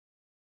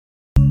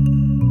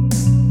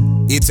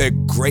It's a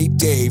great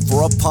day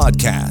for a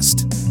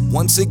podcast.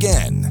 Once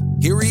again,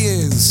 here he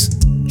is,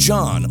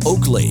 John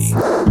Oakley.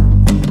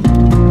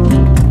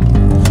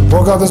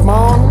 Woke up this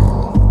morning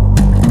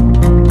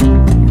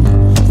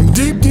from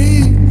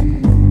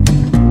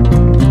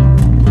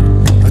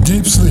a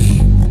deep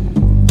sleep.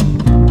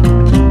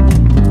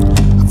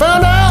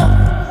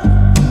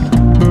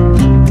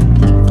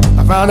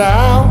 I found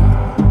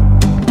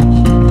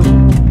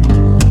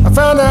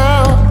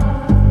out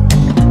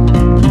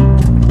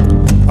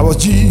I was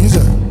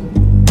Jesus.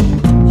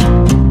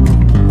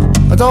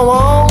 I don't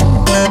want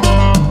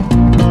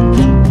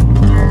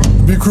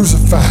to be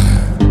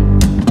crucified.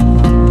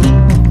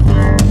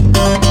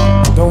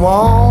 Don't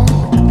want.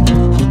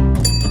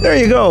 There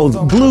you go,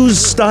 blues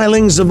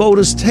stylings of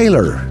Otis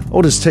Taylor.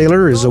 Otis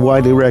Taylor is a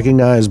widely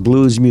recognized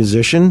blues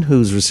musician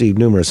who's received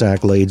numerous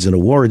accolades and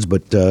awards,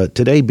 but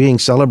today being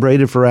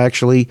celebrated for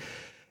actually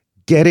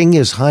getting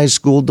his high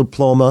school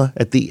diploma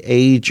at the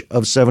age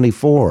of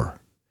 74.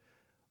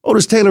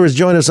 Otis Taylor has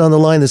joined us on the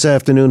line this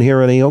afternoon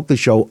here on the Oakley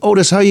Show.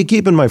 Otis, how you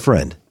keeping, my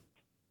friend?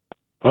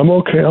 I'm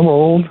okay. I'm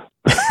old.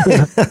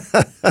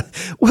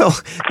 Well,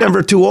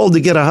 never too old to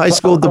get a high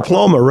school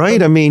diploma,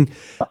 right? I mean,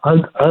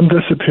 I'm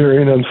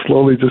disappearing. I'm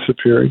slowly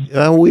disappearing.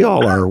 We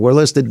all are. We're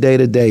listed day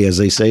to day, as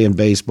they say in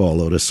baseball,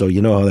 Otis, so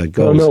you know how that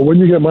goes. No, when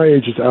you get my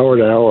age, it's hour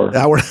to hour.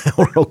 Hour to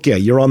hour, okay.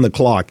 You're on the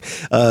clock.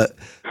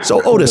 So,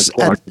 Otis,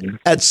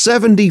 at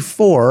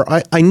 74,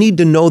 I need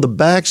to know the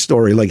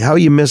backstory, like how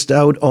you missed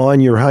out on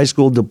your high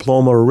school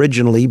diploma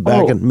originally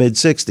back in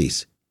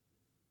mid-'60s.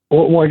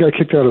 Well, I got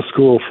kicked out of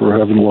school for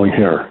having long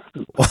hair.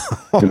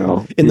 You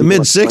know, in the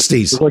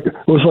mid-'60s. It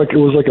was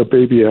like a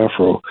baby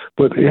afro.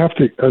 But you have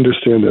to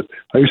understand that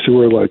I used to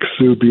wear like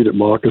Sioux beaded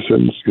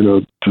moccasins, you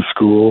know, to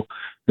school,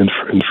 and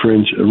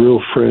fringe,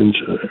 real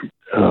fringe,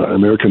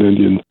 American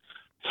Indian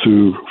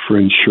Sioux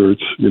fringe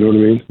shirts. You know what I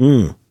mean?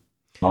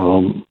 So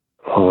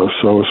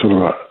I was sort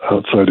of an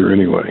outsider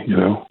anyway, you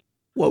know.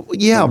 Well,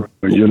 yeah.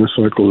 A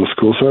unicycle to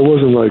school, so I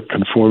wasn't like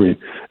conforming.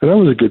 And I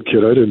was a good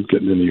kid. I didn't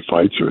get in any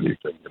fights or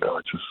anything, you know.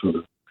 I just sort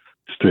of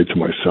stayed to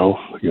myself,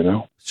 you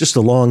know. It's just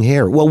the long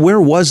hair. Well,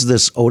 where was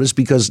this, Otis?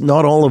 Because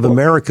not all of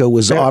America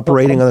was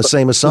operating on the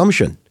same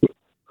assumption. It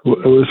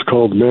was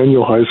called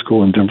Manual High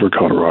School in Denver,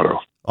 Colorado.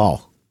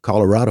 Oh,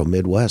 Colorado,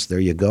 Midwest. There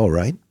you go,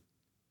 right?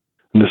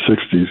 In the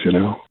 60s, you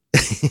know.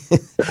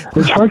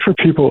 It's hard for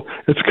people.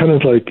 It's kind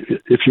of like,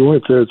 if you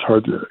went there, it's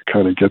hard to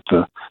kind of get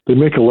they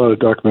make a lot of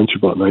documentaries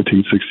about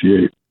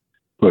 1968,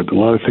 but a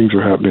lot of things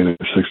are happening in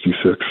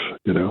 66,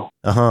 you know.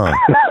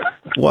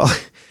 Well,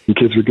 and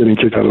kids were getting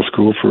kicked out of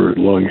school for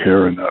long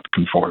hair and not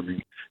conforming.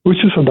 It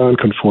was just a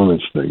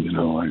non-conformance thing, you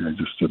know. I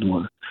just didn't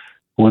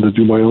want to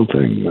do my own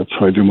thing. That's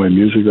how I do my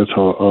music. That's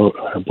how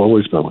I've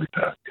always been like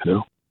that, you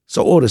know.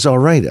 So, Otis, all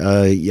right,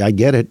 I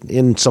get it.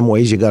 In some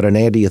ways, you got an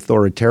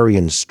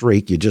anti-authoritarian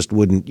streak. You just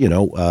wouldn't, you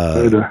know.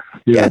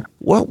 Yeah.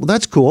 Well,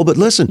 that's cool. But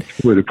listen.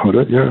 Way to put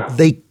it, yeah.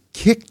 They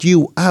kicked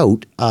you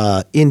out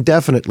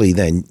indefinitely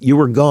then. You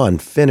were gone,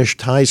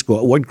 finished high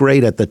school. What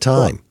grade at the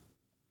time?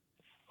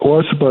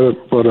 Well, it's about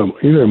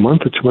either a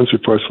month or 2 months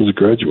before I was supposed to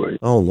graduate.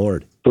 Oh,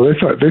 Lord. So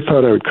they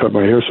thought I would cut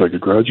my hair so I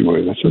could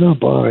graduate. And I said, oh,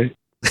 bye.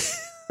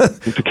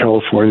 Went to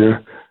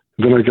California.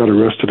 Then I got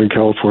arrested in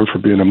California for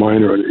being a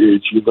minor at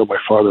age, even though my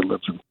father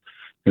lives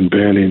in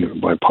Banning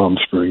by Palm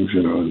Springs,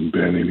 you know, in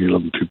Banning. He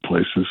lived in two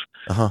places.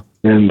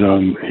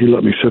 And he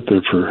let me sit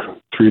there for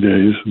 3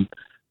 days. And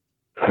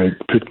I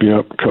picked me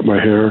up, cut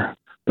my hair,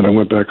 then I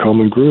went back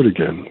home and grew it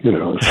again, you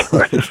know.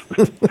 So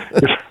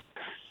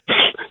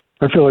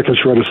I feel like I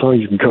should write a song,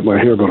 you can cut my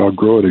hair, but I'll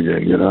grow it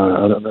again, you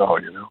know. I don't know,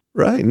 you know.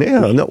 Right,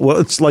 yeah. No, well,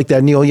 it's like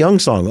that Neil Young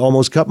song,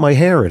 Almost Cut My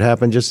Hair. It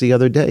happened just the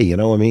other day, you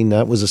know. I mean,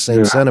 that was the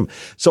same sentiment.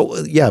 So,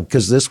 yeah,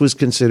 because this was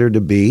considered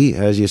to be,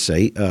 as you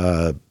say,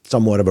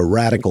 somewhat of a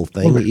radical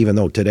thing, even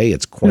though today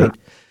it's quaint.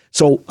 Yeah.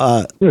 So,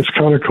 it's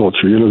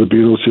counterculture. You know, the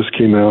Beatles just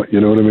came out, you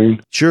know what I mean?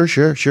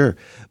 Sure.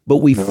 But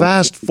we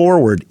fast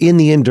forward in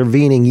the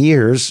intervening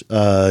years,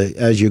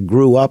 as you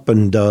grew up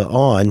and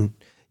on,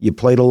 you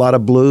played a lot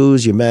of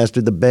blues, you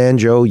mastered the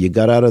banjo, you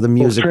got out of the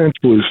music. Trance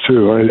blues,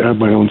 too. I have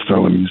my own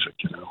style of music,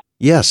 you know.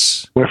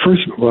 Yes. My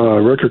first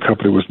record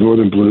company was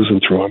Northern Blues in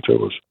Toronto.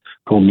 It was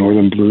called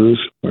Northern Blues,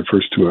 my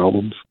first two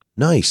albums.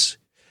 Nice.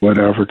 White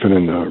African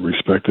and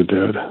Respect the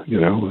Dead, you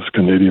know, it was a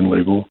Canadian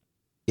label.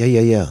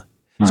 Yeah.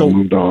 So I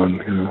moved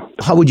on, you know.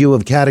 How would you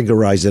have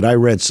categorized it? I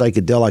read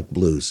psychedelic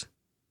blues.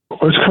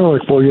 It's kind of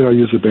like, well, you know, I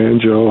use the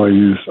banjo, I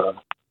use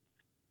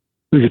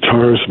the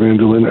guitars,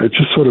 mandolin. It's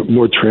just sort of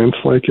more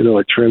trance-like, you know,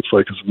 like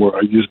trance-like is more,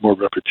 I use more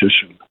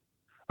repetition.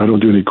 I don't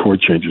do any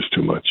chord changes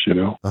too much, you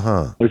know.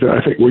 Like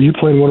I think, were you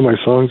playing one of my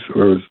songs,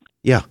 or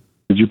yeah?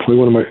 Did you play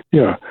one of my?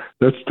 Yeah,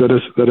 that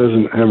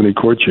doesn't have any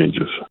chord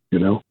changes, you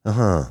know.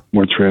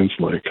 More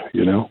trance-like,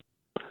 you know.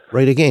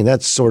 Right. Again,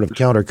 that's sort of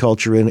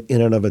counterculture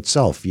in and of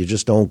itself. You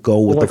just don't go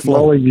with the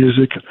flow. Like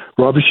music,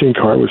 Robbie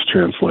Shankar was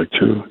trance-like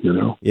too, you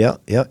know. Yeah,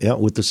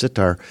 with the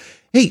sitar.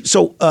 Hey,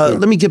 so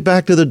let me get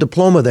back to the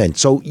diploma then.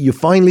 So you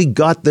finally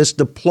got this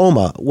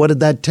diploma. What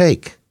did that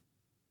take?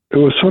 It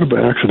was sort of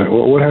an accident.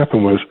 What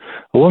happened was,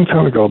 a long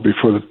time ago,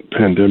 before the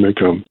pandemic,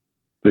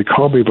 they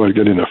called me about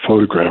getting a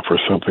photograph or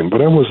something,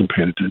 but I wasn't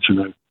paying attention.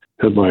 I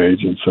had my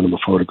agent send him a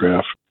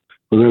photograph.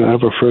 But then I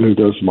have a friend who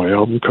does my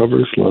album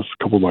covers, last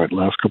couple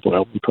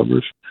album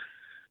covers.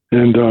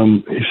 And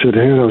he said,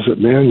 "Hey, I was at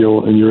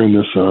Manual, and you're in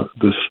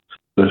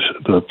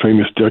the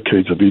famous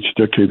decades of each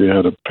decade. They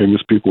had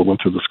famous people who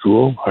went to the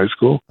school, high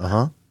school.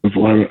 Uh-huh. I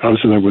was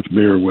in there with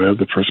Mayor Webb,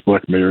 the first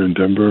black mayor in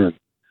Denver. And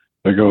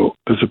I go,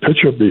 there's a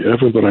picture of me,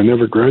 Evan, but I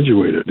never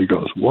graduated." And he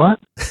goes, "What?"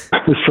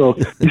 So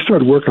he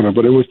started working on it,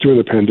 but it was during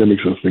the pandemic,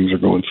 so things are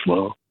going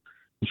slow.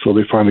 And so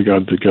they finally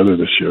got it together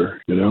this year,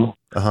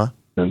 Uh-huh.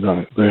 And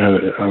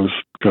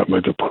got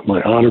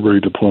my honorary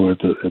diploma at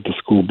the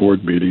school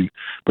board meeting,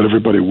 but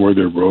everybody wore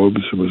their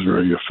robes. It was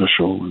very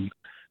official, and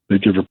they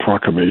give a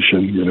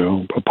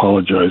proclamation,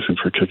 apologizing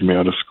for kicking me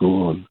out of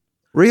school, and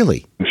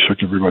Really? they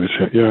shook everybody's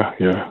hand.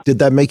 Yeah. Did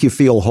that make you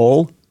feel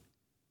whole?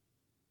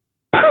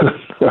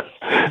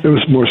 It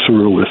was more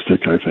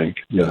surrealistic, I think.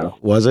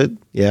 Was it?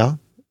 Yeah.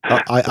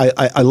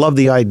 I love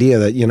the idea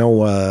that,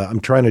 I'm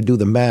trying to do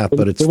the math,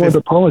 but it's... They wanted to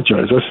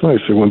apologize. That's nice.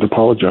 They wanted to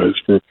apologize.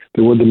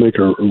 They wanted to make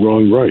a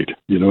wrong right.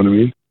 You know what I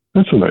mean?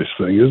 That's a nice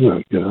thing,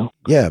 isn't it?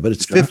 Yeah, but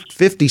it's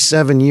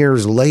 57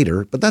 years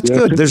later, but that's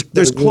good.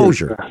 There's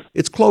closure.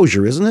 It's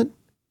closure, isn't it?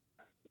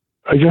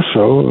 I guess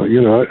so.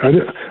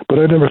 But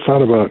I never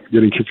thought about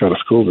getting kicked out of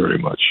school very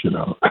much,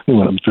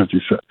 when I'm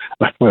 57.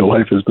 My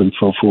life has been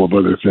so full of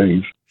other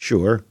things.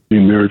 Sure.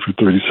 Being married for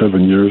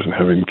 37 years and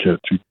having 2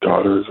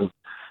 daughters and,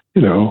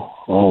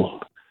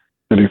 all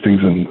many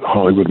things in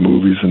Hollywood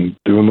movies and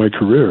doing my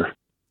career.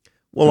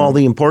 Well, all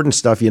the important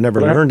stuff you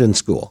never learned in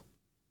school.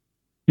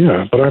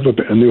 Yeah, but I have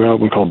a new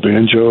album called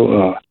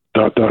Banjo, ...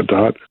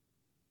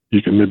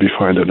 You can maybe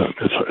find it.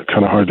 It's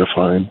kind of hard to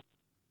find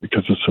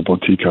because it's a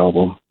boutique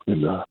album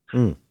in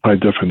high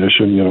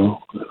definition, a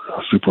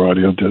super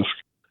audio disc.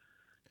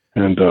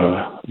 And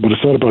but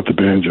it's not about the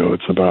banjo.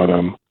 It's about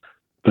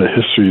the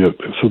history of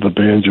the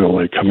banjo,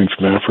 like coming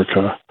from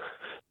Africa.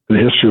 The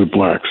history of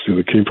blacks.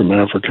 They came from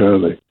Africa.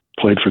 They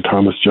played for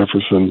Thomas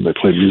Jefferson. They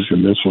played music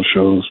in minstrel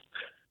shows.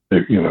 They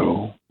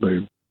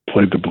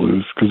played the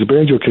blues because the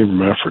banjo came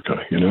from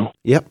Africa.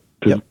 Yep.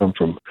 Didn't come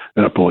from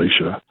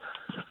Appalachia.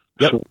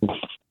 Yep. So,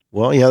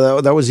 well, yeah,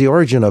 that was the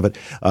origin of it.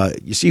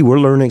 You see, we're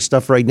learning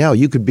stuff right now.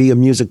 You could be a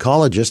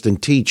musicologist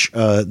and teach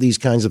these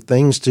kinds of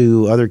things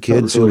to other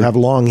kids who have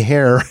long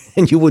hair,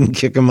 and you wouldn't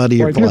kick them out of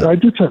your class. I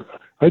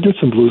did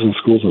some blues in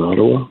schools in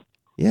Ottawa.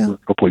 Yeah. For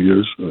a couple of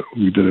years.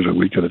 We did it a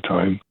week at a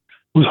time.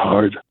 It was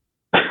hard.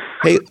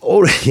 Hey,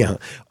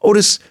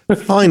 Otis,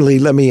 finally,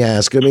 let me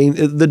ask. I mean,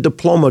 the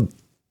diploma,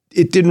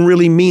 it didn't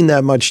really mean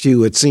that much to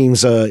you. It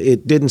seems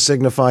it didn't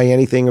signify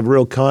anything of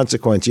real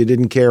consequence. You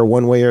didn't care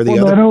one way or the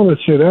other. I don't want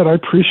to say that. I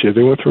appreciate it.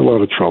 They went through a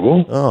lot of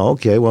trouble. Oh,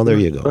 okay. Well, there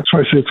you go. That's why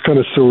I say it's kind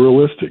of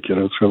surrealistic. It's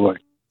kind of like...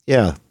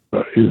 Yeah.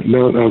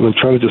 Now I'm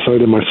trying to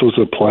decide, am I supposed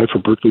to apply for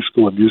Berklee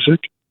School of Music?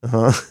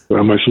 Uh-huh. Or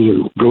am I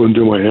supposed to go and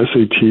do my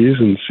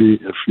SATs and see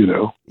if,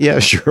 Yeah,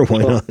 sure. Why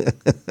not?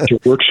 a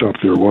workshop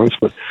there once,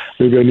 but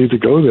maybe I need to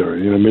go there.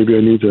 Maybe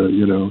I need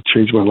to,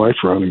 change my life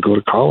around and go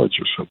to college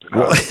or something.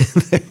 Well,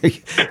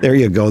 there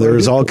you go.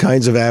 There's all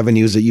kinds of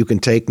avenues that you can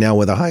take now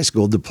with a high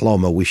school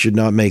diploma. We should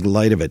not make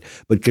light of it.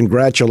 But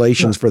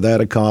congratulations for that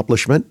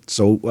accomplishment.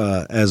 So,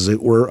 as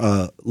it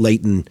were,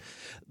 late in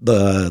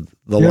the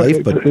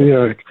life. But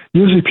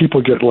usually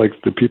people get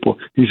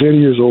he's 80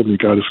 years old and he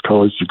got his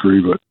college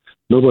degree, but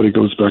nobody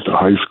goes back to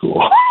high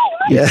school.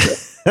 Yeah,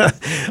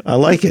 I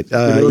like it. You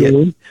know what I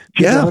mean?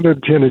 She's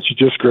 110 and she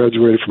just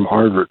graduated from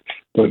Harvard,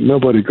 but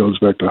nobody goes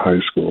back to high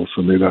school,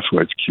 so maybe that's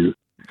why it's cute.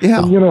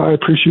 Yeah. And, I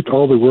appreciate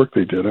all the work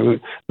they did. I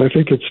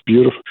think it's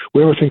beautiful.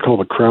 We have a thing called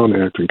the Crown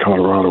Act in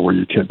Colorado where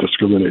you can't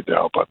discriminate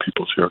now about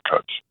people's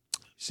haircuts.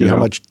 See how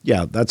much,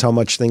 that's how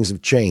much things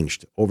have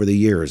changed over the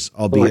years,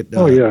 albeit,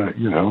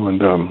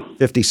 and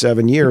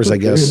 57 years, I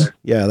guess.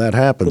 Yeah, that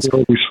happens.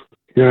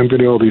 I'm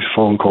getting all these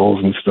phone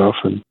calls and stuff,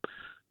 and,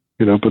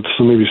 but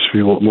so maybe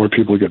more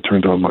people get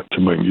turned on to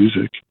my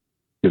music,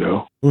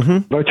 Mm-hmm.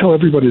 But I tell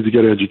everybody to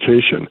get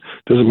education.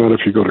 Doesn't matter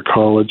if you go to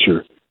college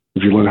or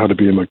if you learn how to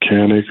be a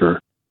mechanic or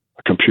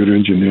a computer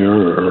engineer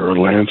or a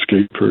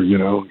landscaper, you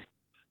know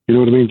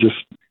what I mean? Just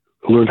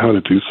learn how to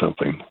do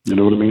something. You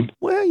know what I mean?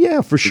 Well, yeah,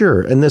 for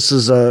sure. And this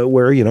is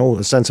where,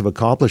 a sense of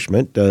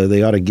accomplishment,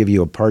 they ought to give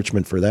you a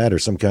parchment for that or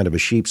some kind of a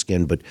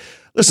sheepskin. But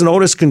listen,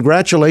 Otis,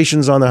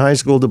 congratulations on the high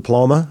school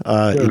diploma.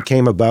 It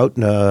came about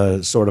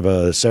in sort of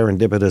a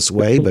serendipitous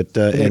way, but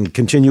and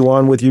continue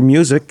on with your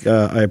music.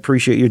 I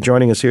appreciate you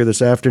joining us here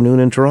this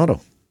afternoon in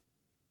Toronto.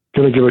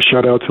 Can I give a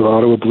shout out to the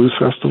Ottawa Blues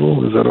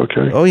Festival? Is that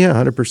okay? Oh, yeah,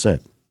 100%.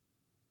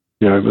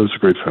 Yeah, it was a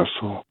great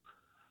festival.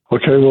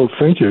 Okay, well,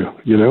 thank you,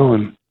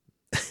 and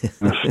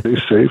stay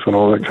safe and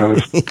all that kind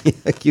of stuff.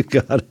 Yeah, you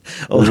got it.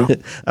 Oh,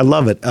 I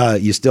love it.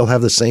 You still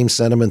have the same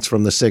sentiments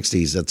from the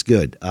 60s. That's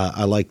good.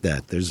 I like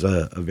that. There's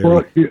a very...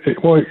 Well,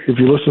 if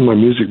you listen to my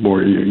music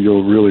more,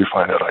 you'll really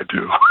find out I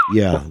do.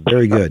 Yeah,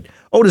 very good.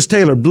 Otis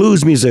Taylor,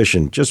 blues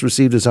musician, just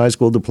received his high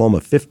school diploma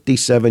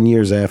 57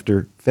 years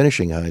after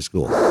finishing high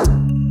school.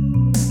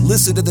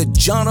 Listen to The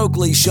John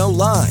Oakley Show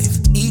live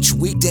each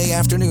weekday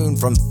afternoon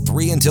from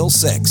 3 until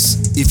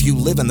 6. If you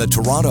live in the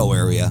Toronto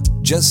area,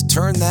 just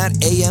turn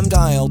that AM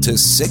dial to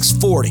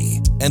 640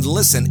 and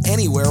listen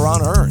anywhere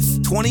on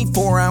Earth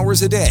 24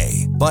 hours a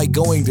day by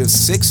going to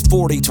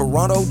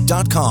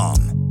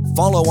 640toronto.com.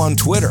 Follow on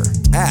Twitter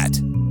at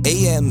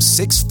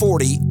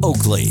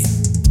AM640Oakley.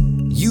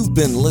 You've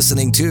been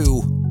listening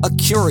to A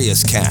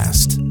Curious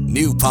Cast.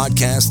 New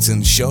podcasts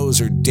and shows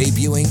are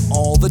debuting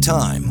all the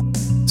time.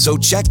 So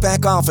check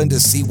back often to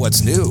see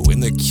what's new in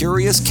the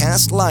Curious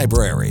Cast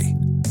library.